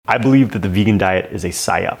I believe that the vegan diet is a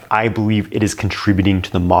psyop. I believe it is contributing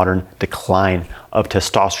to the modern decline of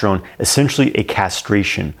testosterone, essentially a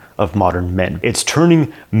castration of modern men. It's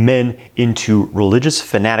turning men into religious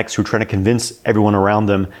fanatics who are trying to convince everyone around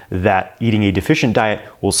them that eating a deficient diet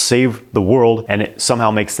will save the world and it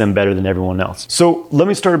somehow makes them better than everyone else. So let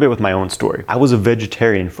me start a bit with my own story. I was a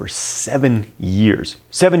vegetarian for 7 years.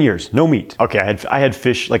 7 years, no meat. Okay, I had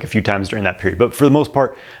fish like a few times during that period, but for the most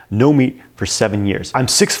part, no meat for 7 years. I'm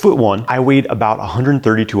 6'1". I weighed about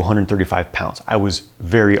 130 to 135 pounds. I was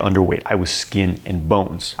very underweight. I was skin and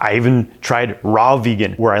bones. I even tried raw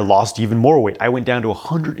vegan where I lost even more weight. I went down to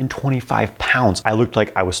 125 pounds. I looked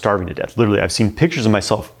like I was starving to death. Literally, I've seen pictures of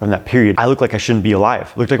myself from that period. I looked like I shouldn't be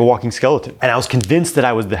alive. I looked like a walking skeleton. And I was convinced that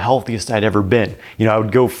I was the healthiest I'd ever been. You know, I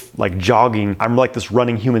would go like jogging. I'm like this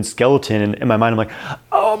running human skeleton. And in my mind, I'm like,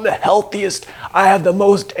 oh, I'm the healthiest. I have the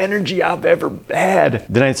most energy I've ever had.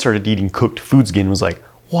 Then I started eating cooked foods again and was like,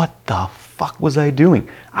 what the fuck was I doing?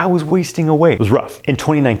 I was wasting away. It was rough. In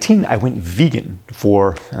 2019, I went vegan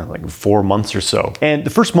for like 4 months or so. And the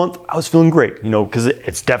first month I was feeling great, you know, because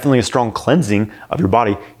it's definitely a strong cleansing of your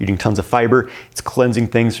body, eating tons of fiber. It's cleansing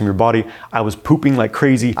things from your body. I was pooping like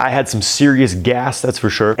crazy. I had some serious gas, that's for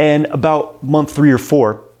sure. And about month 3 or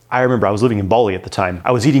 4, I remember I was living in Bali at the time.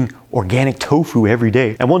 I was eating organic tofu every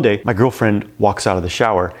day. And one day, my girlfriend walks out of the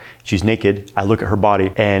shower. She's naked. I look at her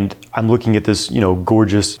body and I'm looking at this, you know,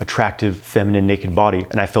 gorgeous, attractive, feminine, naked body.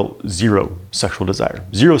 And I felt zero sexual desire.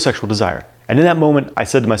 Zero sexual desire. And in that moment, I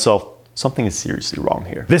said to myself, something is seriously wrong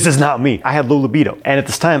here. This is not me. I had low libido. And at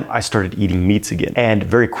this time, I started eating meats again. And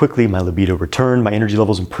very quickly, my libido returned, my energy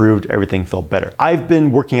levels improved, everything felt better. I've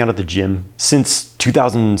been working out at the gym since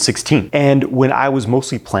 2016. And when I was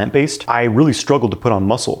mostly plant-based, I really struggled to put on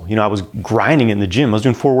muscle. You know, I was grinding in the gym. I was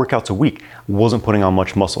doing 4 workouts a week. Wasn't putting on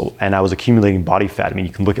much muscle. And I was accumulating body fat. I mean,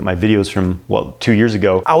 you can look at my videos from, well, 2 years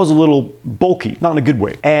ago. I was a little bulky, not in a good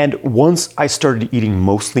way. And once I started eating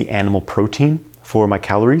mostly animal protein, for my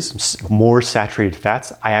calories, more saturated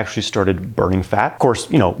fats, I actually started burning fat. Of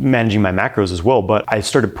course, you know, managing my macros as well, but I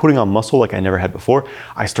started putting on muscle like I never had before.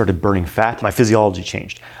 I started burning fat. My physiology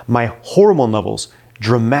changed. My hormone levels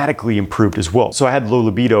dramatically improved as well. So I had low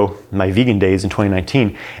libido in my vegan days in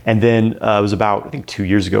 2019. And then it was about, I think 2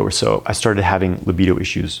 years ago or so, I started having libido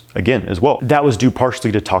issues again as well. That was due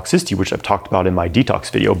partially to toxicity, which I've talked about in my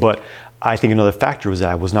detox video, but I think another factor was that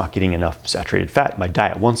I was not getting enough saturated fat in my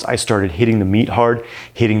diet. Once I started hitting the meat hard,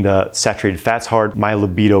 hitting the saturated fats hard, my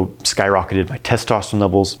libido skyrocketed, my testosterone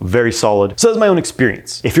levels very solid. So that's my own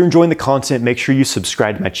experience. If you're enjoying the content, make sure you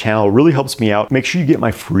subscribe to my channel. It really helps me out. Make sure you get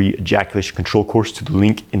my free ejaculation control course to the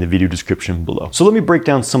link in the video description below. So let me break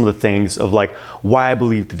down some of the things of like why I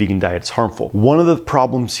believe the vegan diet is harmful. One of the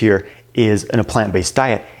problems here is in a plant-based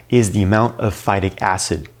diet is the amount of phytic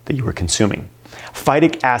acid that you are consuming.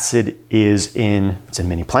 Phytic acid it's in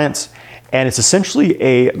many plants, and it's essentially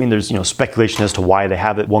there's speculation as to why they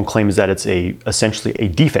have it. One claim is that it's essentially a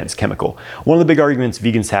defense chemical. One of the big arguments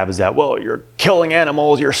vegans have is that, well, you're killing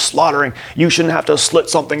animals, you're slaughtering, you shouldn't have to slit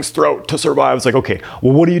something's throat to survive. It's like, okay,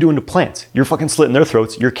 well, what are you doing to plants? You're fucking slitting their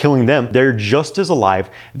throats, you're killing them. They're just as alive,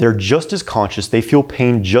 they're just as conscious, they feel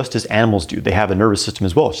pain just as animals do. They have a nervous system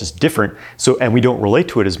as well, it's just different. So, and we don't relate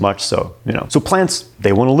to it as much, so, So plants,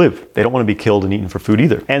 they want to live. They don't want to be killed and eaten for food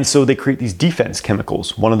either. And so they create these defense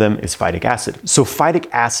chemicals. One of them is phytic acid. So phytic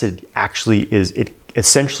acid actually it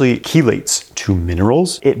essentially chelates to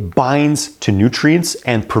minerals. It binds to nutrients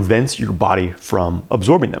and prevents your body from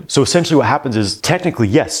absorbing them. So essentially what happens is, technically,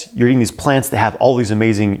 yes, you're eating these plants that have all these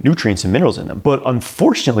amazing nutrients and minerals in them, but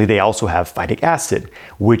unfortunately they also have phytic acid,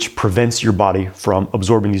 which prevents your body from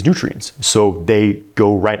absorbing these nutrients. So they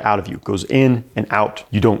go right out of you, goes in and out.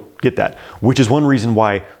 You don't get that, which is one reason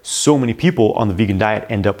why so many people on the vegan diet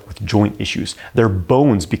end up with joint issues. Their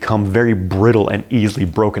bones become very brittle and easily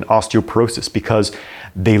broken, osteoporosis, because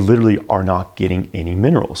they literally are not getting any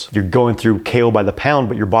minerals. You're going through kale by the pound,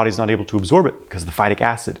 but your body's not able to absorb it because of the phytic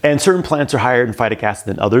acid. And certain plants are higher in phytic acid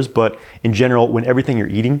than others, but in general, when everything you're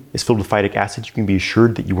eating is filled with phytic acid, you can be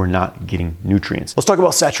assured that you are not getting nutrients. Let's talk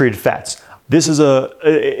about saturated fats. This is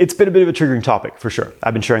it's been a bit of a triggering topic for sure.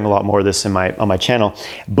 I've been sharing a lot more of this on my channel,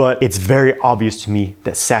 but it's very obvious to me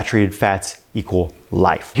that saturated fats equal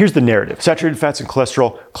life. Here's the narrative. Saturated fats and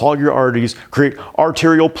cholesterol clog your arteries, create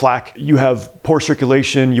arterial plaque. You have poor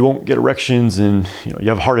circulation, you won't get erections, and you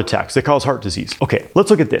have heart attacks. They cause heart disease. Okay, let's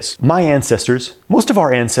look at this. My ancestors, most of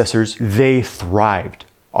our ancestors, they thrived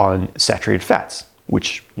on saturated fats,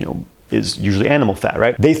 which, is usually animal fat,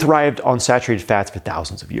 right? They thrived on saturated fats for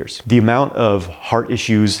thousands of years. The amount of heart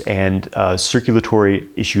issues and circulatory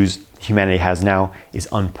issues humanity has now is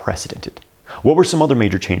unprecedented. What were some other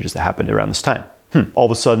major changes that happened around this time? All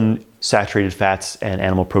of a sudden, saturated fats and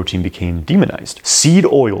animal protein became demonized. Seed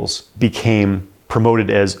oils became promoted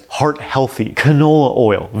as heart healthy, canola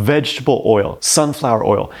oil, vegetable oil, sunflower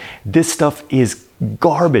oil. This stuff is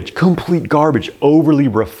garbage, complete garbage, overly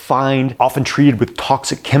refined, often treated with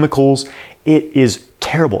toxic chemicals. It is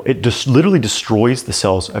terrible. It just literally destroys the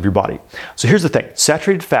cells of your body. So here's the thing.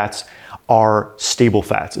 Saturated fats are stable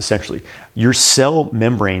fats, essentially. Your cell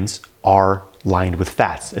membranes are lined with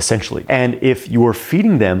fats, essentially. And if you are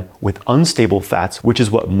feeding them with unstable fats, which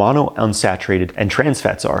is what monounsaturated and trans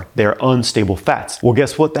fats are, they're unstable fats. Well,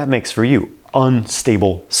 guess what that makes for you?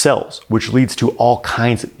 Unstable cells, which leads to all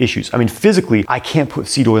kinds of issues. I mean, physically, I can't put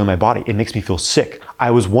seed oil in my body. It makes me feel sick.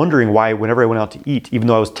 I was wondering why whenever I went out to eat, even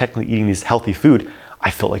though I was technically eating this healthy food,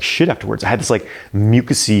 I felt like shit afterwards. I had this like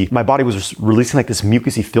mucusy, my body was releasing like this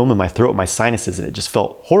mucusy film in my throat, my sinuses, and it just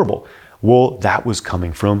felt horrible. Well, that was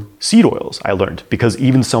coming from seed oils, I learned, because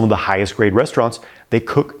even some of the highest grade restaurants, they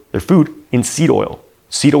cook their food in seed oil.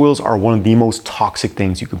 Seed oils are one of the most toxic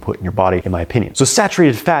things you can put in your body, in my opinion. So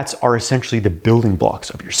saturated fats are essentially the building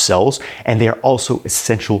blocks of your cells, and they are also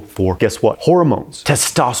essential for, guess what? Hormones,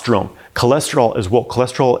 testosterone, cholesterol as well.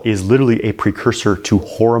 Cholesterol is literally a precursor to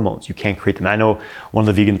hormones. You can't create them. I know one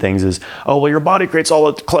of the vegan things is, oh, well, your body creates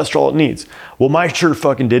all the cholesterol it needs. Well, my sure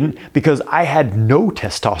fucking didn't, because I had no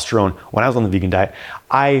testosterone when I was on the vegan diet.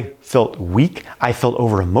 I felt weak. I felt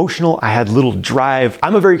over emotional. I had little drive.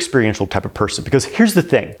 I'm a very experiential type of person, because here's the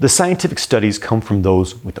thing. The scientific studies come from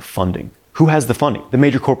those with the funding. Who has the funding? The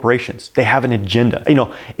major corporations. They have an agenda. You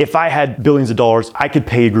know, if I had billions of dollars, I could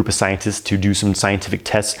pay a group of scientists to do some scientific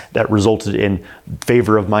tests that resulted in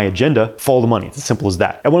favor of my agenda. Follow the money. It's as simple as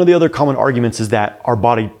that. And one of the other common arguments is that our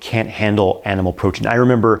body can't handle animal protein. I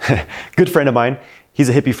remember a good friend of mine, he's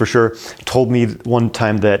a hippie for sure, told me one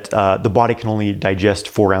time that the body can only digest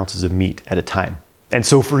 4 ounces of meat at a time. And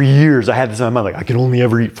so for years, I had this in my mind, like, I can only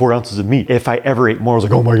ever eat 4 ounces of meat. If I ever ate more, I was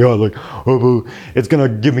like, oh my God, like, oh, it's gonna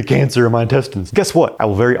give me cancer in my intestines. Guess what? I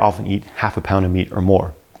will very often eat half a pound of meat or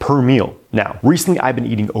more per meal. Now, recently I've been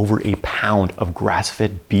eating over a pound of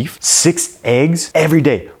grass-fed beef, 6 eggs every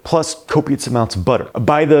day, plus copious amounts of butter.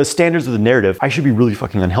 By the standards of the narrative, I should be really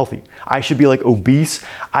fucking unhealthy. I should be like obese.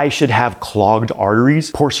 I should have clogged arteries,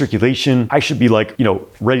 poor circulation. I should be like, you know,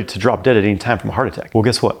 ready to drop dead at any time from a heart attack. Well,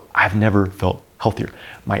 guess what? I've never felt healthier.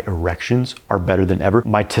 My erections are better than ever.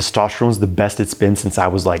 My testosterone is the best it's been since I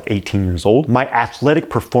was like 18 years old. My athletic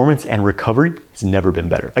performance and recovery has never been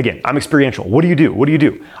better. Again, I'm experiential. What do you do? What do you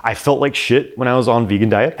do? I felt like shit when I was on vegan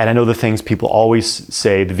diet. And I know the things people always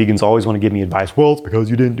say, the vegans always want to give me advice. Well, it's because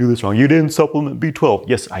you didn't do this wrong. You didn't supplement B12.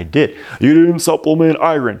 Yes, I did. You didn't supplement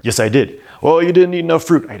iron. Yes, I did. Well, you didn't eat enough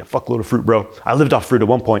fruit. I ate a fuckload of fruit, bro. I lived off fruit at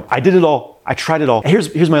one point. I did it all. I tried it all.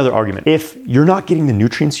 Here's my other argument. If you're not getting the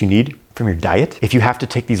nutrients you need from your diet, if you have to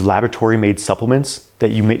take these laboratory-made supplements that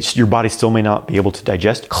your body still may not be able to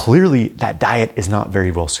digest, clearly that diet is not very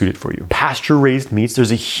well suited for you. Pasture-raised meats,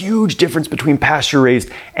 there's a huge difference between pasture-raised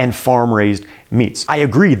and farm-raised meats. I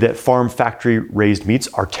agree that farm factory-raised meats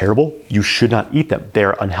are terrible. You should not eat them. They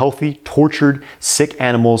are unhealthy, tortured, sick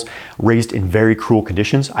animals raised in very cruel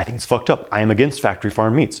conditions. I think it's fucked up. I am against factory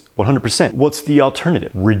farm meats, 100%. What's the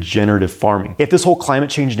alternative? Regenerative farming. If this whole climate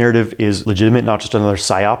change narrative is legitimate, not just another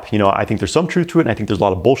psyop, you know, I think there's some truth to it, and I think there's a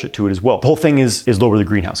lot of bullshit to it as well. The whole thing is lower the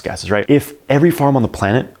greenhouse gases, right? If every farm on the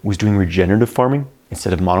planet was doing regenerative farming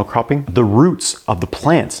instead of monocropping, the roots of the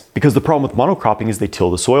plants, because the problem with monocropping is they till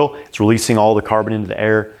the soil, it's releasing all the carbon into the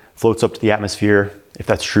air, floats up to the atmosphere, if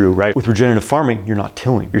that's true, right? With regenerative farming, you're not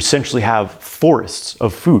tilling. You essentially have forests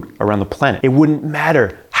of food around the planet. It wouldn't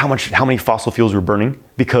matter how many fossil fuels we're burning,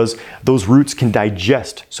 because those roots can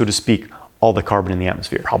digest, so to speak, all the carbon in the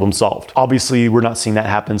atmosphere. Problem solved. Obviously, we're not seeing that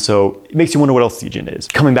happen, so it makes you wonder what else the agenda is.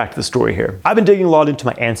 Coming back to the story here. I've been digging a lot into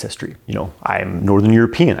my ancestry. You know, I'm Northern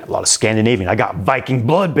European, a lot of Scandinavian. I got Viking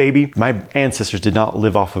blood, baby. My ancestors did not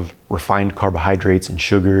live off of refined carbohydrates and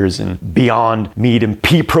sugars and beyond meat and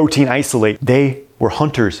pea protein isolate. They were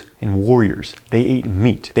hunters and warriors. They ate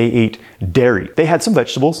meat. They ate dairy. They had some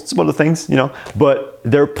vegetables, some other things, you know, but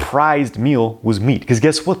their prized meal was meat. Because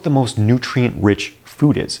guess what the most nutrient-rich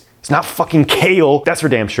food is? It's not fucking kale, that's for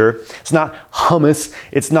damn sure. It's not hummus,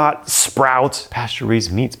 it's not sprouts.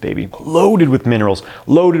 Pasture-raised meats, baby. Loaded with minerals,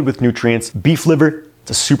 loaded with nutrients. Beef liver,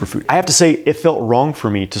 it's a superfood. I have to say, it felt wrong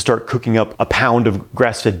for me to start cooking up a pound of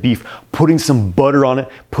grass-fed beef, putting some butter on it,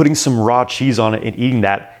 putting some raw cheese on it, and eating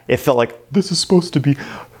that. It felt like, this is supposed to be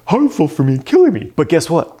harmful for me, killing me. But guess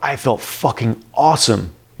what? I felt fucking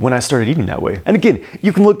awesome when I started eating that way. And again,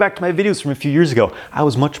 you can look back to my videos from a few years ago. I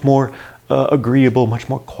was much more agreeable, much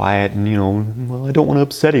more quiet, and you know, well, I don't want to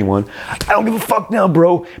upset anyone. I don't give a fuck now,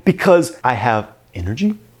 bro, because I have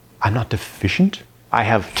energy. I'm not deficient. I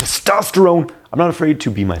have testosterone. I'm not afraid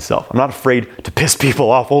to be myself. I'm not afraid to piss people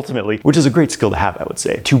off ultimately, which is a great skill to have, I would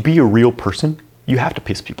say. To be a real person, you have to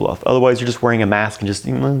piss people off. Otherwise, you're just wearing a mask and just,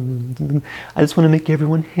 I just want to make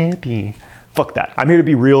everyone happy. Fuck that. I'm here to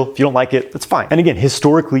be real. If you don't like it, that's fine. And again,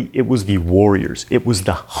 historically, it was the warriors, it was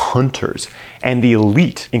the hunters, and the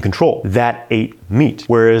elite in control that ate meat.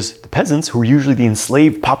 Whereas the peasants, who were usually the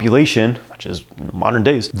enslaved population, such as modern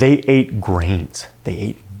days, they ate grains, they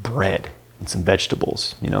ate bread and some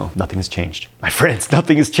vegetables. Nothing has changed. My friends,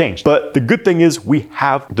 nothing has changed. But the good thing is we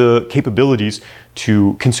have the capabilities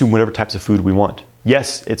to consume whatever types of food we want.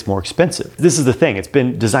 Yes, it's more expensive. This is the thing. It's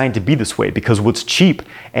been designed to be this way because what's cheap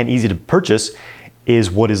and easy to purchase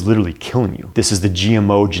is what is literally killing you. This is the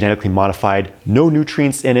GMO, genetically modified, no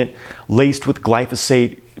nutrients in it, laced with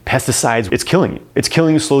glyphosate, pesticides. It's killing you. It's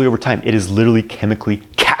killing you slowly over time. It is literally chemically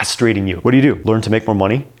castrating you. What do? Learn to make more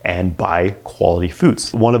money and buy quality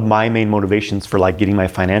foods. One of my main motivations for getting my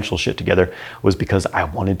financial shit together was because I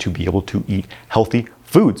wanted to be able to eat healthy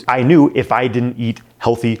foods. I knew if I didn't eat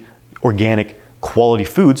healthy, organic, quality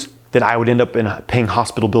foods, then I would end up paying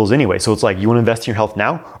hospital bills anyway. So it's you want to invest in your health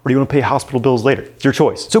now, or do you want to pay hospital bills later? It's your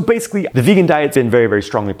choice. So basically, the vegan diet's been very, very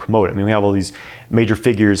strongly promoted. I mean, we have all these major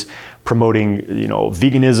figures promoting,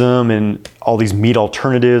 veganism and all these meat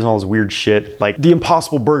alternatives and all this weird shit. Like the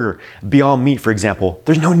Impossible Burger, Beyond Meat, for example,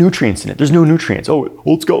 there's no nutrients in it. There's no nutrients. Oh,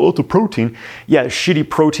 well, it's got lots of protein. Yeah, shitty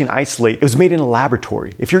protein isolate. It was made in a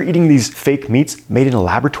laboratory. If you're eating these fake meats made in a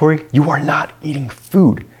laboratory, you are not eating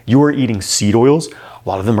food. You are eating seed oils. A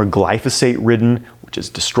lot of them are glyphosate ridden, which is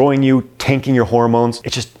destroying you, tanking your hormones.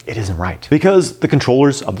 It isn't right. Because the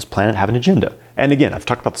controllers of this planet have an agenda. And again, I've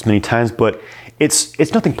talked about this many times, but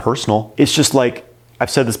it's nothing personal. It's just I've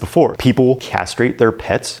said this before, people castrate their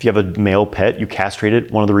pets. If you have a male pet, you castrate it.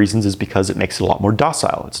 One of the reasons is because it makes it a lot more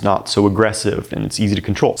docile. It's not so aggressive and it's easy to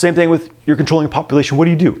control. Same thing with you're controlling a population. What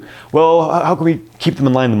do? Well, how can we keep them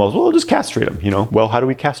in line the most? Well, just castrate them, Well, how do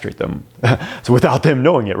we castrate them? So without them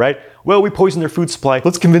knowing it, right? Well, we poison their food supply.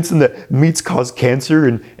 Let's convince them that meats cause cancer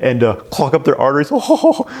and clog up their arteries.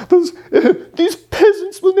 These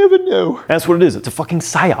peasants will never know. And that's what it is. It's a fucking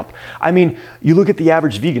psyop. I mean, you look at the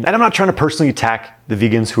average vegan, and I'm not trying to personally attack the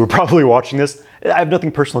vegans who are probably watching this. I have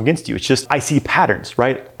nothing personal against you. It's just I see patterns,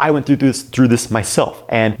 right? I went through this myself,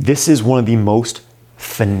 and this is one of the most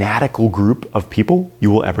fanatical group of people you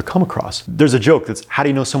will ever come across. There's a joke that's, how do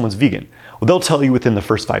you know someone's vegan? Well, they'll tell you within the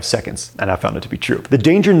first 5 seconds, and I found it to be true. The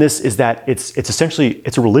danger in this is that it's essentially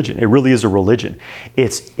a religion. It really is a religion.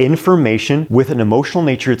 It's information with an emotional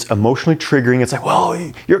nature. It's emotionally triggering. It's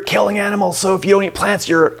well, you're killing animals, so if you don't eat plants,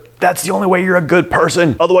 that's the only way you're a good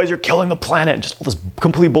person. Otherwise, you're killing the planet. Just all this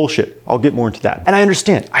complete bullshit. I'll get more into that. And I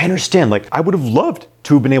understand. I would have loved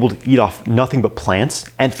to have been able to eat off nothing but plants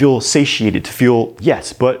and feel satiated, to feel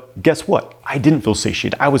yes, but guess what? I didn't feel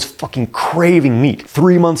satiated. I was fucking craving meat.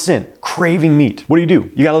 3 months in, craving meat. What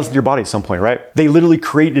do? You gotta listen to your body at some point, right? They literally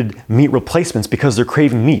created meat replacements because they're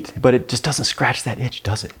craving meat, but it just doesn't scratch that itch,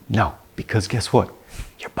 does it? No, because guess what?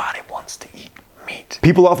 Your body wants to eat meat.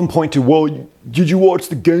 People often point to, well, did you watch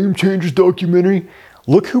the Game Changers documentary?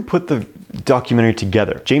 Look who put the documentary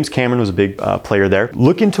together. James Cameron was a big player there.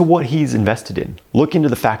 Look into what he's invested in. Look into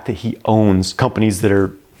the fact that he owns companies that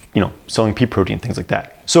are, selling pea protein, things like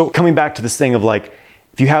that. So coming back to this thing of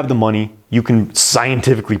if you have the money, you can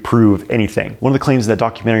scientifically prove anything. One of the claims in that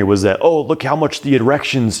documentary was that, oh, look how much the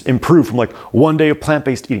erections improved from 1 day of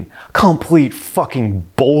plant-based eating. Complete fucking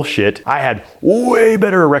bullshit. I had way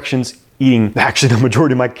better erections eating actually the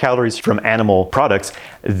majority of my calories from animal products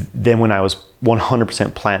than when I was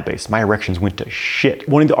 100% plant-based. My erections went to shit.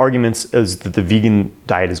 One of the arguments is that the vegan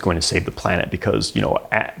diet is going to save the planet because,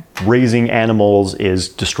 raising animals is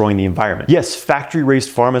destroying the environment. Yes,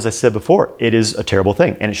 factory-raised farm, as I said before, it is a terrible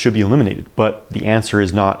thing and it should be eliminated. But the answer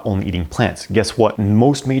is not only eating plants. Guess what?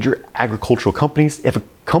 Most major agricultural companies, if a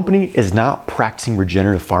company is not practicing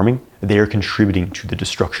regenerative farming, they are contributing to the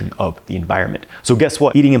destruction of the environment. So guess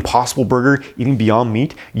what? Eating Impossible Burger, eating Beyond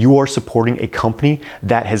Meat, you are supporting a company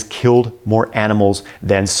that has killed more animals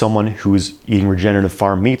than someone who's eating regenerative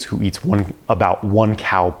farm meats who eats about one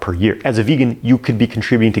cow per year. As a vegan, you could be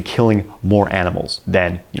contributing to killing more animals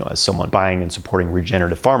than, as someone buying and supporting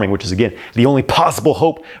regenerative farming, which is again, the only possible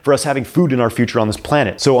hope for us having food in our future on this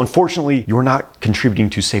planet. So unfortunately, you're not contributing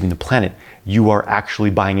to saving the planet. You are actually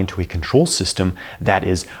buying into a control system that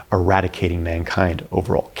is eradicating mankind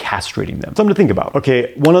overall, castrating them. Something to think about.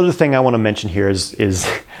 Okay, one other thing I want to mention here is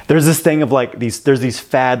there's this thing of there's these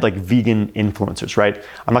fad vegan influencers, right?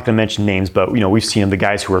 I'm not going to mention names, but we've seen them, the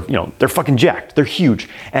guys who are, they're fucking jacked, they're huge,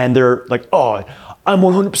 and they're oh, I'm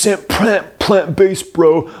 100% plant-based,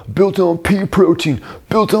 bro, built on pea protein,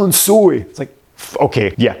 built on soy. It's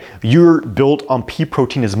Okay, yeah, you're built on pea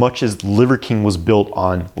protein as much as Liver King was built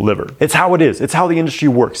on liver. It's how it is. It's how the industry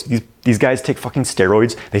works. These guys take fucking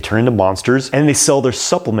steroids, they turn into monsters, and they sell their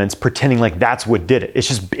supplements pretending like that's what did it.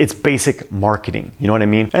 It's basic marketing. You know what I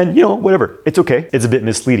mean? And you know, whatever. It's okay. It's a bit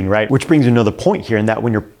misleading, right? Which brings you another point here in that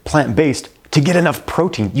when you're plant-based, to get enough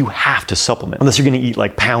protein, you have to supplement. Unless you're gonna eat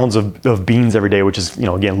like pounds of beans every day, which is, you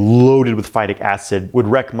know, again, loaded with phytic acid, would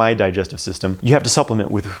wreck my digestive system. You have to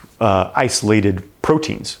supplement with isolated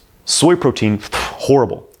proteins. Soy protein,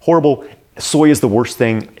 horrible, horrible. Soy is the worst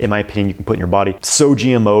thing, in my opinion, you can put in your body. So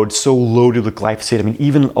GMO'd, so loaded with glyphosate. I mean,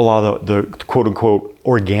 even a lot of the quote unquote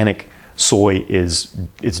organic soy it's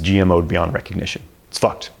GMO'd beyond recognition. It's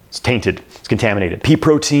fucked. It's tainted, it's contaminated. Pea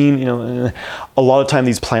protein, you know, a lot of time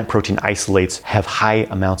these plant protein isolates have high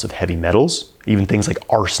amounts of heavy metals, even things like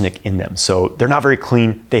arsenic in them. So they're not very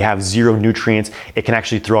clean. They have zero nutrients. It can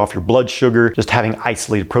actually throw off your blood sugar, just having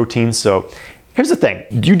isolated proteins. So here's the thing,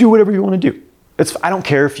 you do whatever you want to do. I don't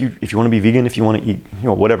care if you want to be vegan, if you want to eat, you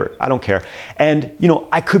know, whatever. I don't care. And, you know,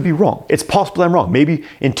 I could be wrong. It's possible I'm wrong. Maybe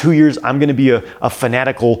in 2 years, I'm going to be a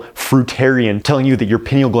fanatical fruitarian telling you that your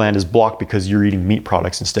pineal gland is blocked because you're eating meat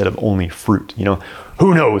products instead of only fruit. You know,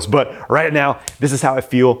 who knows? But right now, this is how I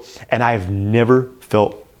feel. And I've never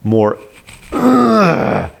felt more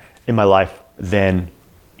in my life than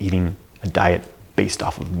eating a diet based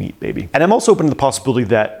off of meat, baby. And I'm also open to the possibility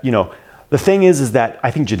that, you know, the thing is that I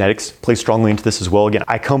think genetics plays strongly into this as well. Again,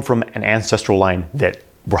 I come from an ancestral line that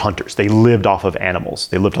were hunters. They lived off of animals.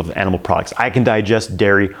 They lived off of animal products. I can digest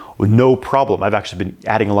dairy with no problem. I've actually been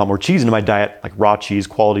adding a lot more cheese into my diet, like raw cheese,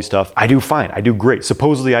 quality stuff. I do fine. I do great.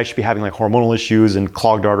 Supposedly I should be having like hormonal issues and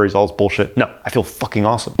clogged arteries, all this bullshit. No, I feel fucking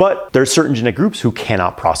awesome. But there's certain genetic groups who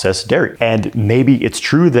cannot process dairy. And maybe it's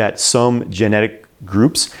true that some genetic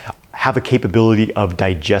groups have a capability of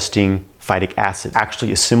digesting phytic acid,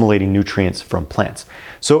 actually assimilating nutrients from plants.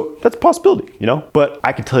 So that's a possibility, you know? But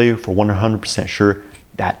I can tell you for 100% sure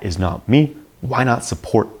that is not me. Why not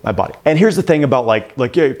support my body? And here's the thing about like, yeah,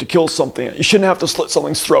 you have to kill something. You shouldn't have to slit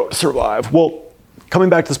something's throat to survive. Well, coming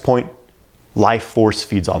back to this point, life force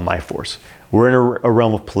feeds on life force. We're in a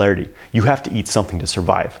realm of polarity. You have to eat something to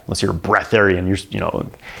survive. Unless you're a breatharian,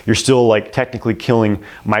 you're still like technically killing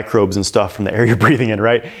microbes and stuff from the air you're breathing in,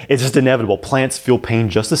 right? It's just inevitable. Plants feel pain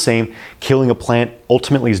just the same. Killing a plant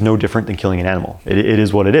ultimately is no different than killing an animal. It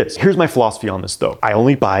is what it is. Here's my philosophy on this though. I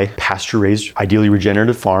only buy pasture-raised, ideally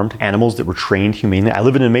regenerative farmed animals that were trained humanely. I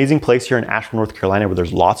live in an amazing place here in Asheville, North Carolina, where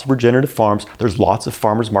there's lots of regenerative farms. There's lots of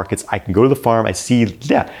farmers markets. I can go to the farm. I see,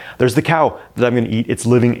 yeah, there's the cow that I'm gonna eat. It's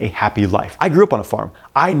living a happy life. I grew up on a farm.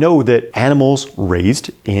 I know that animals raised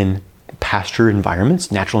in pasture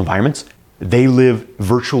environments, natural environments, they live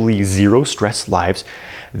virtually zero stress lives.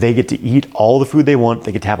 They get to eat all the food they want.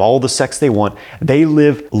 They get to have all the sex they want. They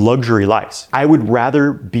live luxury lives. I would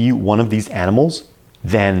rather be one of these animals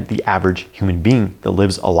than the average human being that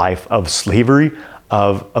lives a life of slavery,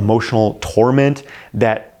 of emotional torment,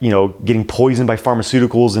 that, you know, getting poisoned by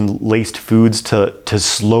pharmaceuticals and laced foods to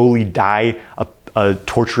slowly die a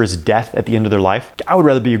torturous death at the end of their life. I would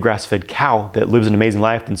rather be a grass-fed cow that lives an amazing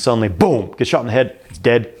life than suddenly, boom, gets shot in the head, it's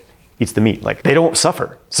dead, eats the meat. Like, they don't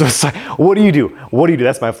suffer. So it's like, what do you do? What do you do?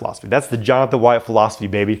 That's my philosophy. That's the Jonathan Wyatt philosophy,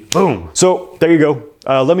 baby. Boom. So there you go.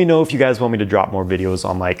 Let me know if you guys want me to drop more videos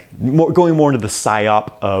on like going more into the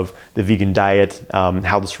psyop of the vegan diet,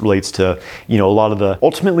 how this relates to, you know, a lot of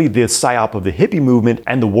ultimately the psyop of the hippie movement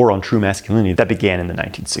and the war on true masculinity that began in the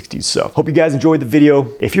 1960s. So hope you guys enjoyed the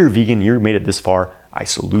video. If you're a vegan, you made it this far, I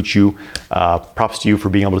salute you. Props to you for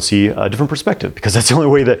being able to see a different perspective, because that's the only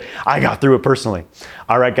way that I got through it personally.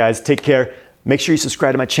 All right, guys, take care. Make sure you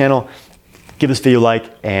subscribe to my channel, give this video a like,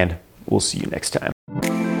 and we'll see you next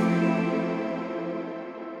time.